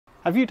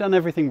Have you done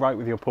everything right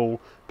with your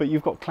pool, but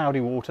you've got cloudy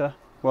water?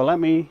 Well,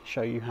 let me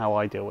show you how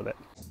I deal with it.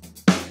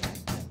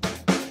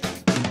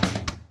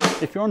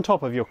 If you're on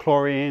top of your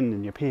chlorine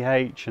and your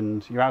pH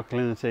and your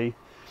alkalinity,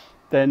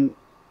 then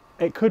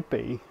it could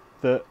be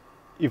that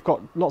you've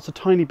got lots of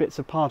tiny bits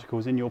of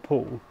particles in your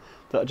pool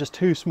that are just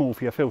too small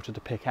for your filter to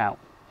pick out.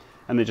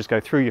 And they just go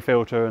through your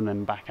filter and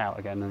then back out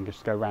again and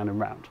just go round and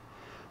round.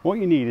 What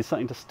you need is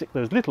something to stick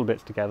those little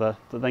bits together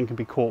that then can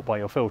be caught by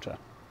your filter.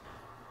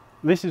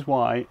 This is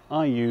why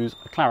I use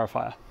a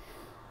clarifier.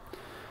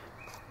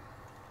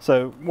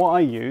 So what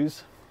I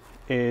use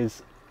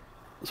is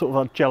sort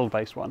of a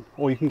gel-based one,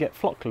 or you can get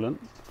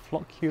flocculants,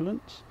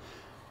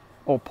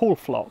 or pool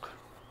flock,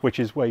 which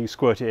is where you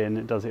squirt it in,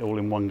 it does it all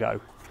in one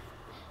go.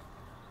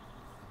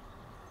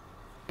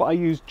 But I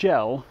use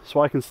gel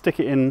so I can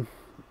stick it in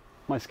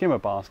my skimmer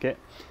basket,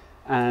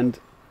 and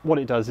what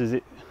it does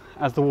is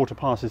as the water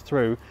passes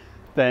through,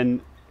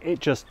 then it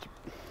just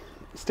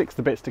sticks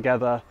the bits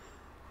together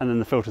and then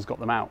the filter's got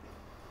them out.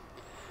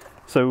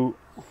 So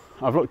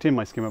I've looked in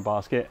my skimmer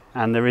basket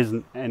and there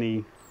isn't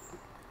any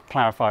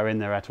clarifier in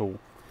there at all.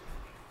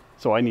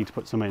 So I need to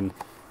put some in.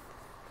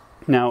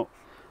 Now,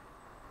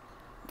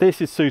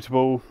 this is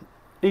suitable,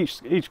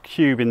 each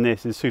cube in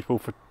this is suitable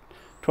for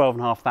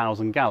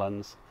 12,500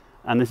 gallons,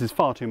 and this is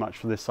far too much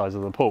for this size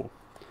of the pool.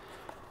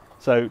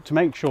 So to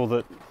make sure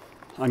that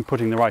I'm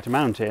putting the right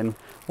amount in,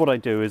 what I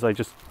do is I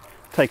just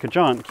take a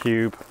giant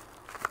cube,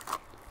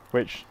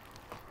 which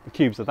the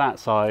cubes are that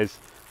size,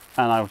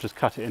 and I'll just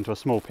cut it into a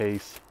small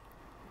piece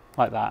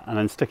like that, and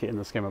then stick it in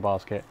the skimmer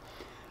basket,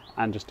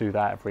 and just do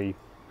that every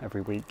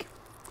week,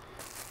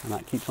 and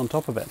that keeps on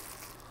top of it.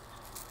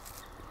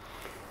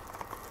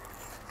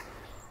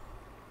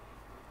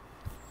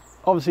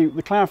 Obviously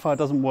the clarifier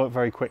doesn't work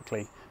very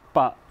quickly,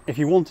 but if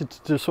you wanted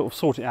to sort of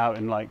sort it out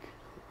in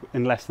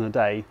less than a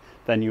day,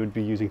 then you would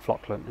be using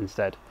flocculant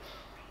instead,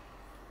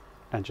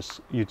 and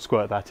you'd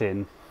squirt that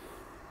in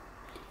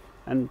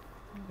and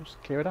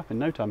just clear it up in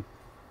no time.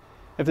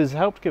 If this has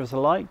helped, give us a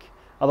like.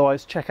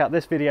 Otherwise, check out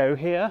this video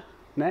here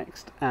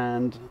next,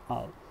 and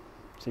I'll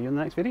see you in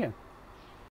the next video.